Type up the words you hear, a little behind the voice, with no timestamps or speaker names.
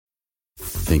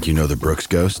Think you know the Brooks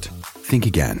Ghost? Think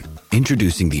again.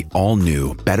 Introducing the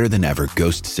all-new, better-than-ever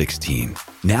Ghost 16.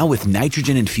 Now with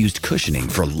nitrogen-infused cushioning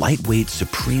for lightweight,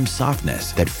 supreme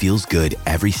softness that feels good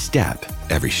every step,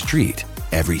 every street,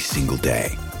 every single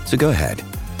day. So go ahead,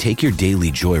 take your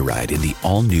daily joyride in the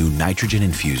all-new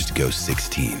nitrogen-infused Ghost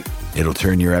 16. It'll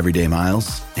turn your everyday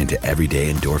miles into everyday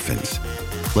endorphins.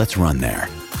 Let's run there.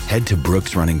 Head to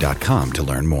brooksrunning.com to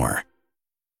learn more.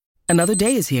 Another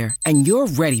day is here, and you're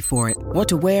ready for it. What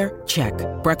to wear? Check.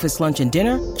 Breakfast, lunch, and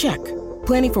dinner? Check.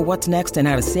 Planning for what's next and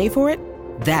how to save for it?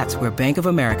 That's where Bank of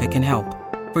America can help.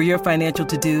 For your financial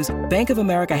to-dos, Bank of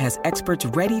America has experts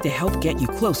ready to help get you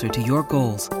closer to your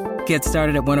goals. Get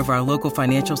started at one of our local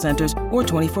financial centers or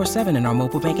 24/7 in our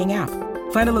mobile banking app.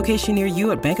 Find a location near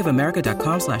you at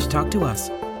bankofamerica.com/talktous.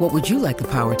 What would you like the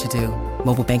power to do?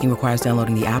 Mobile banking requires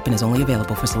downloading the app and is only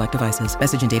available for select devices.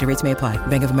 Message and data rates may apply.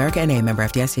 Bank of America N.A., member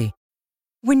FDIC.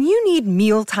 When you need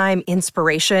mealtime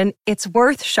inspiration, it's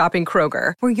worth shopping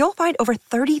Kroger, where you'll find over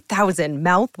 30,000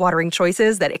 mouth-watering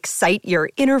choices that excite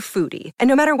your inner foodie. And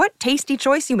no matter what tasty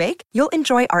choice you make, you'll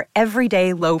enjoy our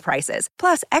everyday low prices,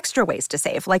 plus extra ways to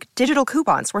save, like digital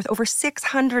coupons worth over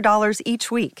 $600 each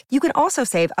week. You can also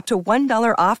save up to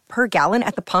 $1 off per gallon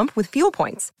at the pump with fuel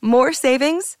points. More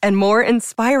savings and more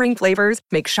inspiring flavors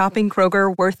make shopping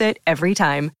Kroger worth it every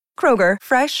time. Kroger,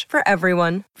 fresh for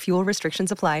everyone. Fuel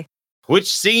restrictions apply.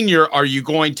 Which senior are you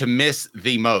going to miss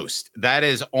the most? That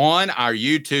is on our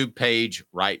YouTube page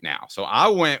right now. So I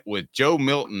went with Joe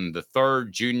Milton III,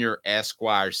 Jr.,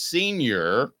 Esquire,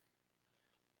 Senior,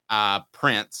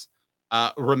 Prince,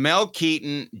 Ramel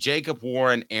Keaton, Jacob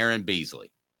Warren, Aaron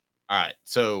Beasley. All right.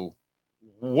 So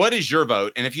what is your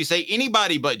vote? And if you say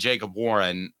anybody but Jacob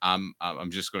Warren, I'm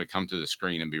just going to come to the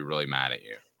screen and be really mad at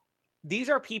you. These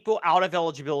are people out of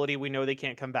eligibility. We know they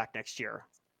can't come back next year.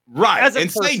 Right. And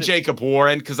say Jacob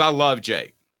Warren, because I love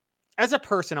Jake. As a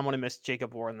person, I'm going to miss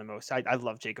Jacob Warren the most. I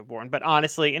love Jacob Warren. But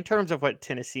honestly, in terms of what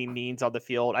Tennessee needs on the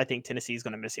field, I think Tennessee is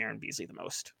going to miss Aaron Beasley the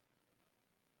most.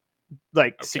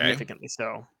 Significantly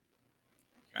so.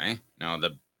 Okay. Now,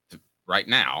 right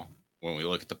now, when we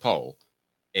look at the poll,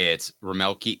 it's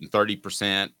Ramel Keaton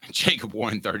 30%, Jacob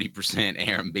Warren 30%,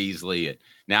 Aaron Beasley.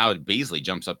 Now Beasley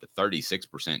jumps up to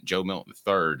 36%, Joe Milton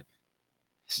III.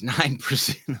 It's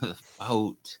 9% of the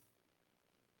vote.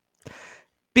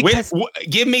 Because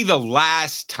give me the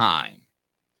last time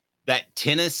that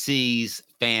Tennessee's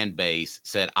fan base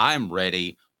said, I'm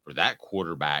ready for that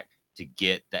quarterback to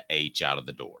get the H out of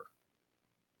the door.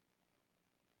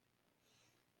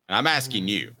 And I'm asking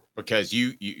you because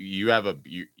you have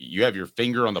your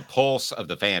finger on the pulse of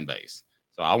the fan base.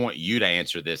 So I want you to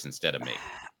answer this instead of me.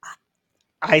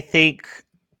 I think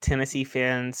Tennessee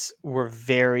fans were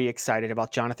very excited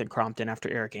about Jonathan Crompton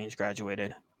after Eric Ainge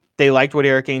graduated. They liked what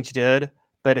Eric Ainge did,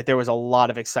 but there was a lot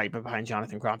of excitement behind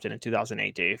Jonathan Crompton in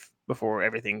 2008, Dave, before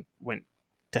everything went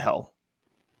to hell.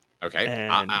 Okay.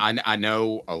 I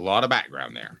know a lot of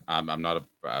background there. I'm not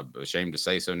ashamed to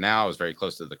say so now. I was very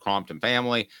close to the Crompton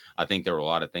family. I think there were a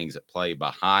lot of things at play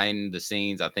behind the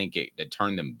scenes. I think it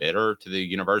turned them bitter to the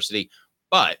university.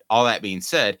 But all that being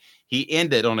said, he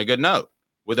ended on a good note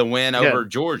with a win over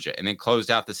Georgia and then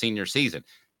closed out the senior season.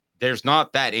 There's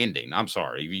not that ending. I'm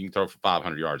sorry. You can throw for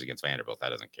 500 yards against Vanderbilt. That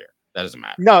doesn't care. That doesn't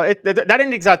matter. No, that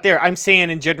ending's not there. I'm saying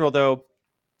in general, though,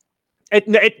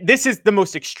 this is the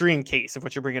most extreme case of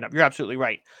what you're bringing up. You're absolutely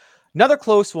right. Another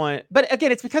close one. But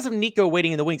again, it's because of Nico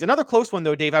waiting in the wings. Another close one,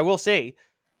 though, Dave, I will say.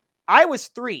 I was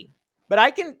 3, but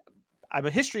I'm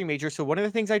a history major. So one of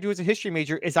the things I do as a history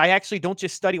major is I actually don't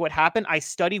just study what happened. I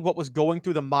study what was going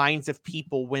through the minds of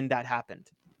people when that happened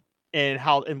and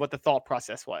what the thought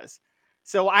process was.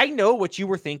 So I know what you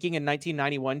were thinking in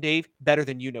 1991, Dave, better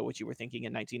than you know what you were thinking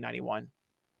in 1991.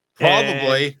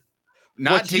 Probably.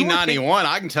 1991,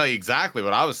 I can tell you exactly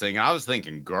what I was thinking. I was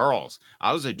thinking girls.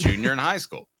 I was a junior in high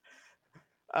school.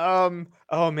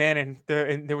 Oh man, and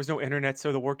there was no internet,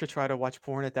 so the work to try to watch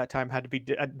porn at that time had to be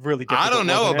really difficult. I don't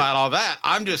know about all that.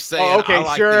 I'm just saying. Oh, okay, I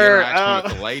like sure. The interaction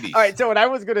with the ladies. All right, so what I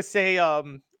was gonna say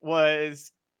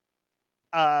was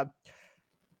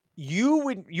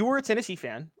you were a Tennessee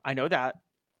fan. I know that.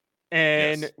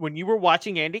 And when you were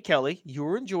watching Andy Kelly, you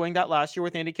were enjoying that last year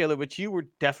with Andy Kelly, but you were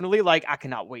definitely like, I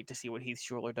cannot wait to see what Heath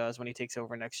Schuler does when he takes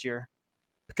over next year.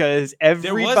 Because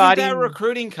everybody, there wasn't that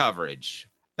recruiting coverage.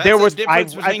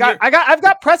 I've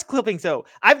got press clippings though.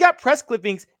 I've got press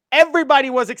clippings. Everybody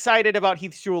was excited about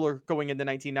Heath Schuler going into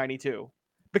 1992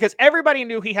 because everybody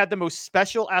knew he had the most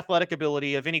special athletic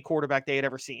ability of any quarterback they had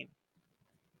ever seen.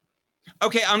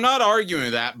 Okay, I'm not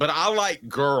arguing that, but I like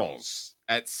girls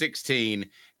at 16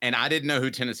 and I didn't know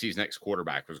who Tennessee's next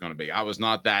quarterback was going to be. I was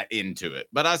not that into it.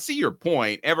 But I see your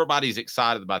point. Everybody's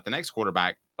excited about the next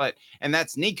quarterback, and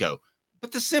that's Nico.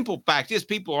 But the simple fact is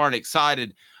people aren't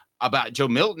excited about Joe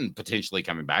Milton potentially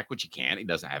coming back, which he can't. He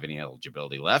doesn't have any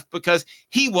eligibility left because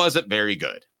he wasn't very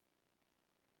good.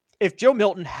 If Joe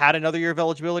Milton had another year of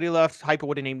eligibility left, Heupel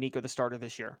would have named Nico the starter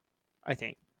this year, I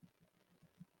think.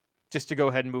 Just to go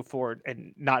ahead and move forward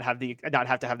and not have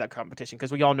to have that competition,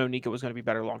 because we all know Nico was going to be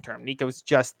better long term. Nico's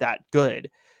just that good.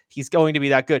 He's going to be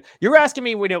that good. You're asking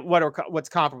me what's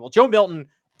comparable. Joe Milton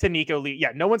to Nico Lee.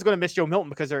 Yeah, no one's going to miss Joe Milton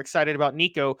because they're excited about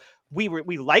Nico. We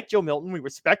like Joe Milton. We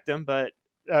respect him, but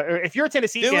if you're a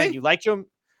Tennessee fan, you like Joe.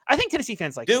 I think Tennessee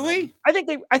fans like. Do we? I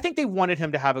think they wanted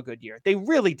him to have a good year. They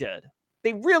really did.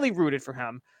 They really rooted for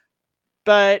him,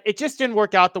 but it just didn't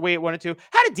work out the way it wanted to.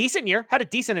 Had a decent year, had a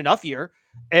decent enough year,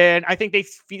 and I think they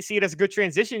see it as a good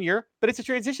transition year. But it's a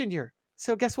transition year,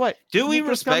 so guess what? Do we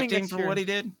respect him for what he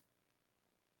did?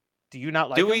 Do you not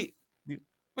like him?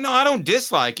 No, I don't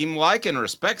dislike him. Like and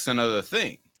respect's another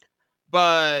thing.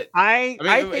 But I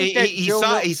think he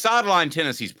sidelined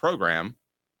Tennessee's program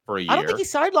for a year. I don't think he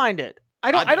sidelined it.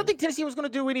 I don't think Tennessee was going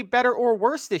to do any better or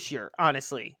worse this year,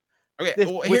 honestly. Okay,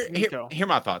 here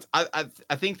my thoughts. I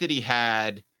think that he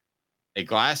had a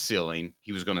glass ceiling.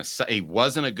 He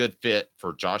wasn't a good fit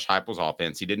for Josh Heupel's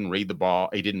offense. He didn't read the ball.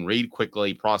 He didn't read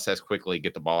quickly, process quickly,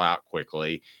 get the ball out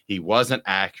quickly. He wasn't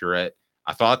accurate.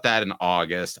 I thought that in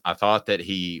August. I thought that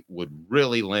he would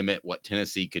really limit what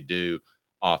Tennessee could do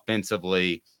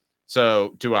offensively.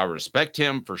 So do I respect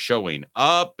him for showing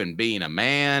up and being a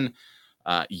man?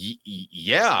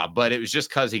 Yeah, but it was just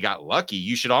because he got lucky.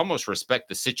 You should almost respect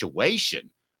the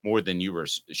situation more than you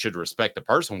should respect the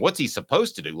person. What's he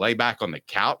supposed to do? Lay back on the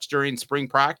couch during spring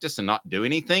practice and not do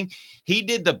anything? He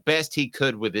did the best he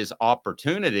could with his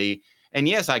opportunity. And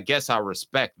yes, I guess I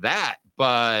respect that,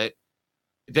 but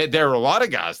there are a lot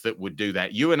of guys that would do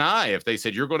that. You and I, if they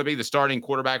said you're going to be the starting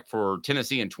quarterback for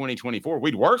Tennessee in 2024,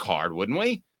 we'd work hard, wouldn't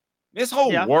we? This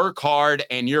whole work hard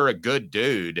and you're a good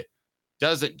dude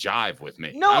doesn't jive with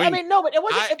me. No, but it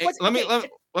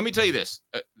wasn't. Let me tell you this.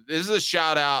 This is a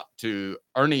shout out to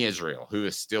Ernie Israel, who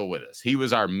is still with us. He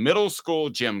was our middle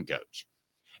school gym coach.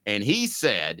 And he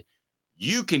said,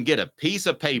 you can get a piece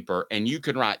of paper and you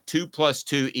can write 2 +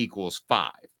 2 =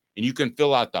 5. And you can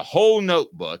fill out the whole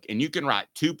notebook and you can write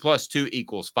 2 + 2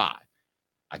 = 5.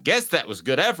 I guess that was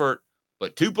good effort,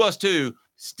 but 2 + 2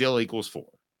 still equals 4.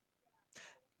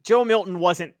 Joe Milton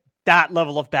wasn't that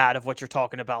level of bad of what you're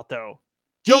talking about, though.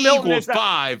 Joe Milton equaled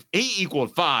 5. He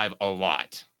equaled 5 a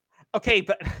lot. Okay,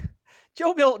 but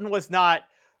Joe Milton was not.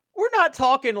 We're not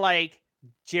talking like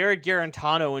Jared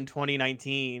Garantano in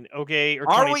 2019. Okay,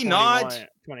 or are we not?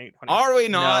 2020. Are we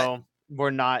not? No,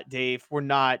 we're not, Dave. We're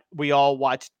not. We all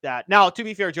watched that. Now, to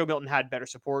be fair, Joe Milton had better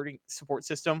support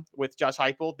system with Josh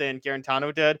Heupel than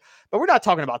Garantano did, but we're not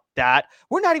talking about that.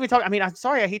 We're not even talking. I mean, I'm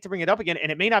sorry, I hate to bring it up again,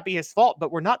 and it may not be his fault,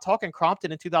 but we're not talking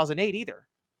Crompton in 2008 either.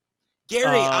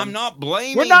 Gary, I'm not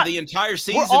blaming the entire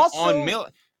season on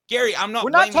Milton. Gary, I'm not.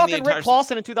 We're not talking Rick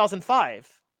Paulson in 2005.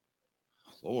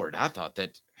 Lord, I thought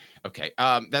that. Okay,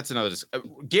 that's another.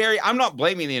 Gary, I'm not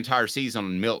blaming the entire season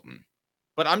on Milton,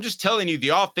 but I'm just telling you the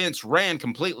offense ran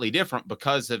completely different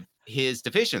because of his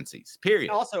deficiencies.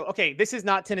 Period. Also, okay, this is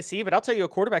not Tennessee, but I'll tell you a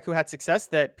quarterback who had success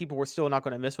that people were still not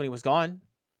going to miss when he was gone.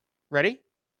 Ready?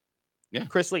 Yeah,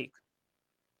 Chris Leak.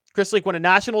 Chris Leak won a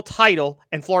national title,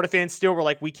 and Florida fans still were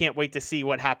like, we can't wait to see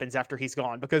what happens after he's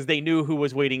gone, because they knew who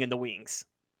was waiting in the wings.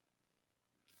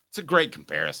 It's a great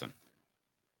comparison.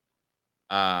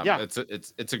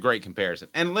 It's a great comparison.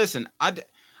 And listen, I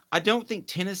don't think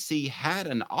Tennessee had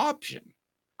an option.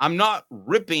 I'm not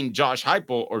ripping Josh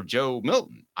Heupel or Joe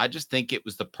Milton. I just think it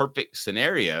was the perfect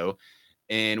scenario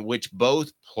in which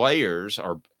both players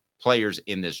are players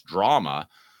in this drama,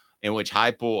 in which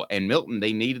Heupel and Milton,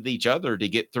 they needed each other to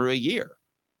get through a year.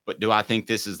 But do I think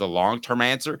this is the long-term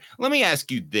answer? Let me ask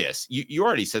you this. You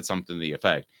already said something to the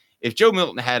effect. If Joe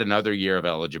Milton had another year of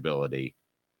eligibility,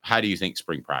 how do you think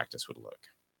spring practice would look?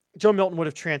 Joe Milton would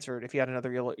have transferred if he had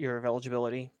another year of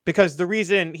eligibility, because the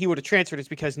reason he would have transferred is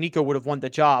because Nico would have won the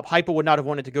job. Heupel would not have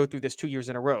wanted to go through this 2 years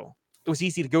in a row. It was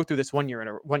easy to go through this 1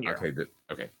 year.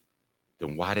 Okay.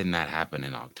 Then why didn't that happen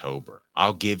in October?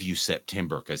 I'll give you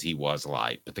September because he was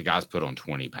light, but the guy's put on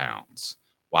 20 pounds.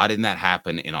 Why didn't that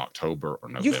happen in October or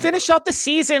November? You finish out the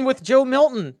season with Joe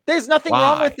Milton. There's nothing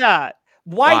wrong with that.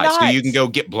 Why not? So you can go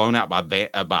get blown out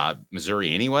by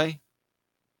Missouri anyway?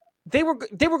 They were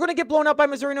going to get blown out by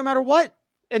Missouri no matter what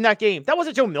in that game. That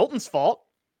wasn't Joe Milton's fault.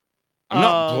 I'm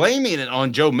not blaming it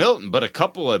on Joe Milton, but a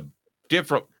couple of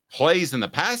different plays in the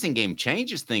passing game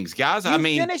changes things, guys.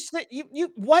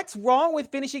 What's wrong with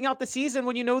finishing out the season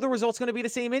when you know the result's going to be the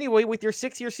same anyway with your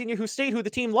 6-year senior who stayed, who the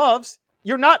team loves?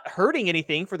 You're not hurting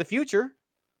anything for the future.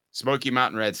 Smoky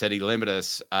Mountain Red said he limited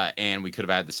us, and we could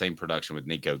have had the same production with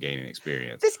Nico gaining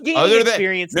experience. This gaining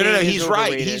experience. No. He's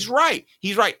right.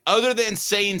 He's right. Other than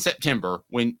saying September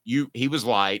when he was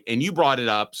light, and you brought it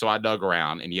up, so I dug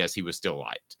around, and yes, he was still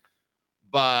light.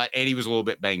 And he was a little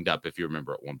bit banged up, if you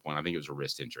remember, at one point. I think it was a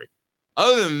wrist injury.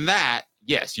 Other than that,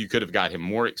 yes, you could have got him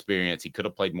more experience. He could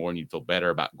have played more, and you'd feel better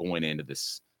about going into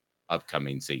this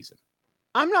upcoming season.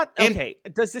 I'm not okay.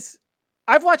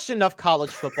 I've watched enough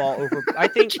college football over. I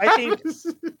think.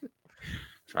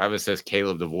 Travis says,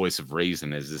 "Caleb, the voice of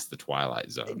reason. Is this the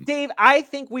Twilight Zone?" Dave, I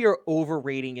think we are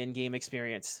overrating in-game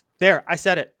experience. There, I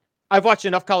said it. I've watched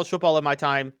enough college football in my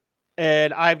time,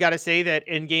 and I've got to say that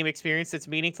in-game experience that's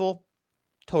meaningful,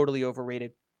 totally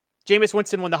overrated. Jameis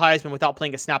Winston won the Heisman without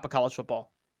playing a snap of college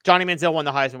football. Johnny Manziel won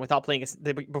the Heisman without playing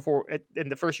in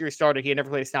the first year he started. He had never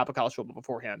played a snap of college football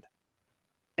beforehand.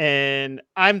 And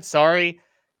I'm sorry,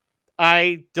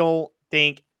 I don't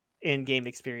think in-game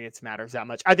experience matters that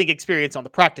much. I think experience on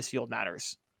the practice field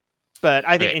matters. But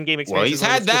I think in-game experience. Well, he's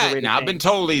had that. Now, I've been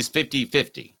told he's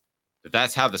 50-50.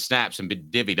 That's how the snaps have been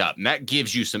divvied up. And that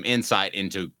gives you some insight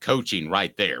into coaching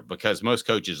right there, because most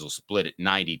coaches will split it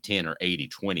 90-10 or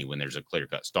 80-20 when there's a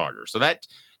clear-cut starter. So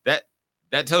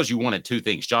that tells you one of two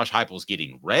things. Josh Heupel's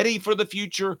getting ready for the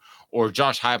future, or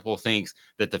Josh Heupel thinks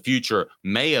that the future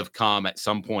may have come at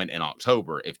some point in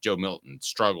October if Joe Milton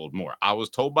struggled more. I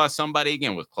was told by somebody,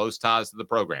 again, with close ties to the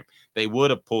program, they would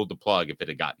have pulled the plug if it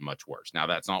had gotten much worse. Now,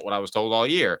 that's not what I was told all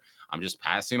year. I'm just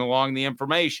passing along the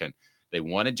information. They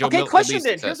wanted Joe Milton question to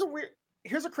be then.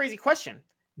 Here's a crazy question.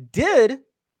 Did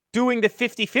doing the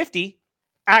 50-50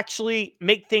 actually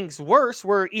make things worse,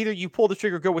 where either you pull the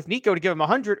trigger, go with Nico to give him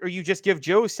 100, or you just give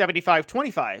Joe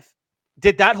 75-25?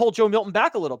 Did that hold Joe Milton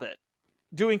back a little bit,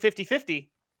 doing 50-50?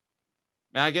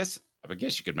 I guess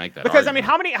you could make that because argument.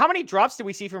 I mean, how many drops did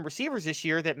we see from receivers this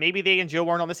year that maybe they and Joe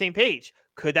weren't on the same page?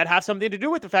 Could that have something to do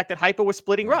with the fact that Heupel was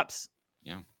splitting reps?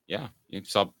 Yeah, you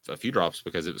saw a few drops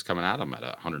because it was coming at him at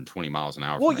 120 miles an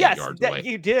hour. Well, yes,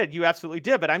 you did. You absolutely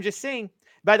did. But I'm just saying,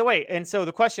 by the way, and so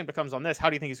the question becomes on this: how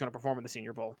do you think he's going to perform in the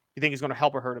Senior Bowl? You think he's going to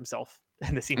help or hurt himself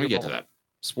in the Senior Bowl? Let me get to that.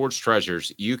 Sports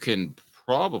Treasures, you can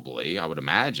probably, I would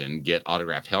imagine, get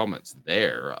autographed helmets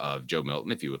there of Joe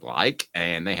Milton if you would like.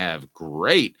 And they have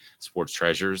great Sports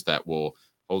Treasures that will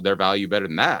hold their value better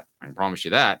than that. I can promise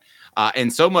you that.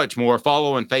 And so much more.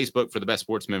 Follow on Facebook for the best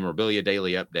sports memorabilia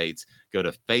daily updates. Go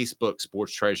to Facebook,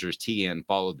 Sports Treasures TN.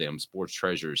 Follow them. Sports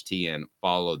Treasures TN.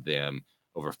 Follow them.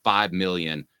 Over 5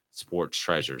 million Sports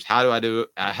Treasures. How do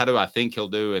I think he'll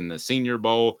do in the Senior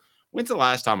Bowl? When's the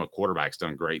last time a quarterback's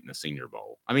done great in the Senior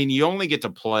Bowl? I mean, you only get to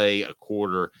play a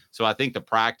quarter. So I think the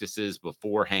practices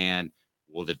beforehand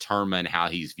will determine how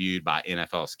he's viewed by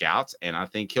NFL scouts. And I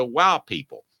think he'll wow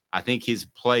people. I think his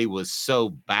play was so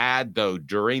bad, though,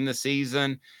 during the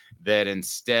season that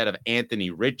instead of Anthony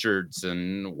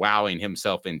Richardson wowing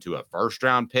himself into a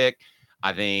first-round pick,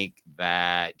 I think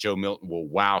that Joe Milton will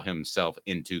wow himself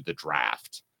into the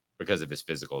draft because of his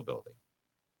physical ability.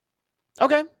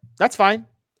 Okay, that's fine.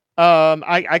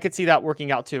 I could see that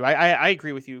working out, too. I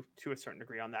agree with you to a certain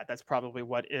degree on that. That's probably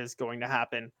what is going to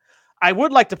happen. I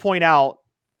would like to point out,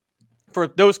 for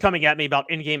those coming at me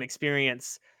about in-game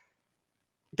experience,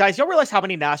 guys, y'all realize how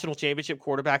many national championship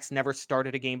quarterbacks never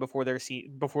started a game before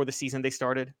the season they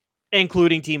started,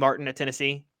 including T. Martin at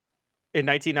Tennessee in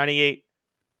 1998?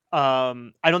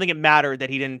 I don't think it mattered that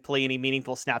he didn't play any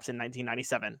meaningful snaps in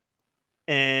 1997.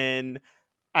 And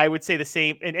I would say the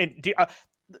same.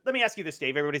 Let me ask you this,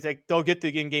 Dave. Everybody's like, they'll get the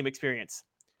in-game experience.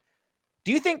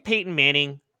 Do you think Peyton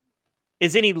Manning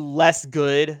is any less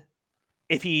good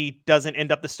if he doesn't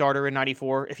end up the starter in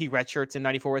 94, if he redshirts in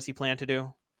 94 as he planned to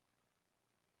do?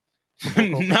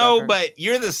 No, but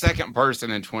you're the second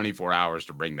person in 24 hours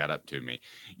to bring that up to me.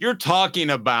 You're talking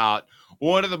about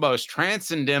one of the most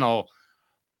transcendental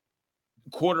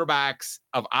quarterbacks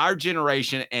of our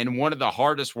generation and one of the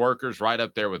hardest workers, right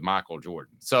up there with Michael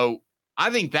Jordan. So I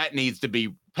think that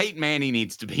Peyton Manning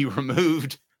needs to be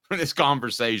removed from this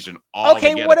conversation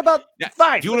altogether. Okay, what about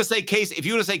fine? If you want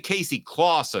to say Casey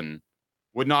Clausen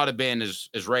would not have been as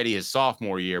ready his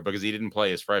sophomore year because he didn't play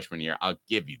his freshman year, I'll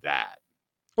give you that.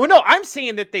 Well, no, I'm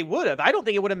saying that they would have. I don't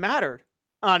think it would have mattered,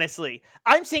 honestly.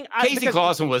 I'm saying Casey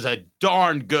Clausen was a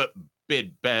darn good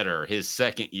bit better his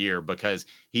second year because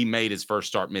he made his first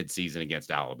start midseason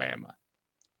against Alabama.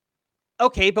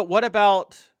 Okay, but what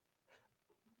about,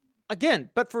 again,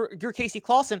 but for your Casey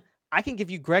Clausen, I can give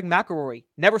you Greg McElroy.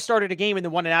 Never started a game and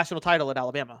then won a national title at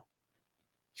Alabama.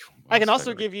 I can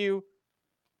also give you.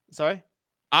 Sorry.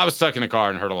 I was stuck in the car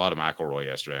and heard a lot of McElroy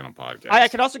yesterday on a podcast. I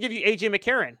can also give you AJ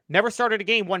McCarron. Never started a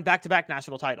game, won back-to-back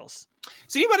national titles.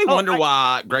 Does anybody wonder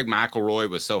why Greg McElroy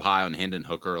was so high on Hendon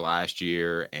Hooker last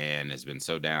year and has been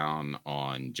so down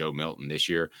on Joe Milton this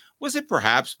year? Was it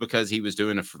perhaps because he was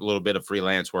doing a little bit of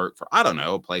freelance work for, I don't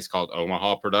know, a place called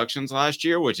Omaha Productions last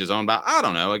year, which is owned by, I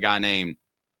don't know, a guy named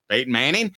Peyton Manning?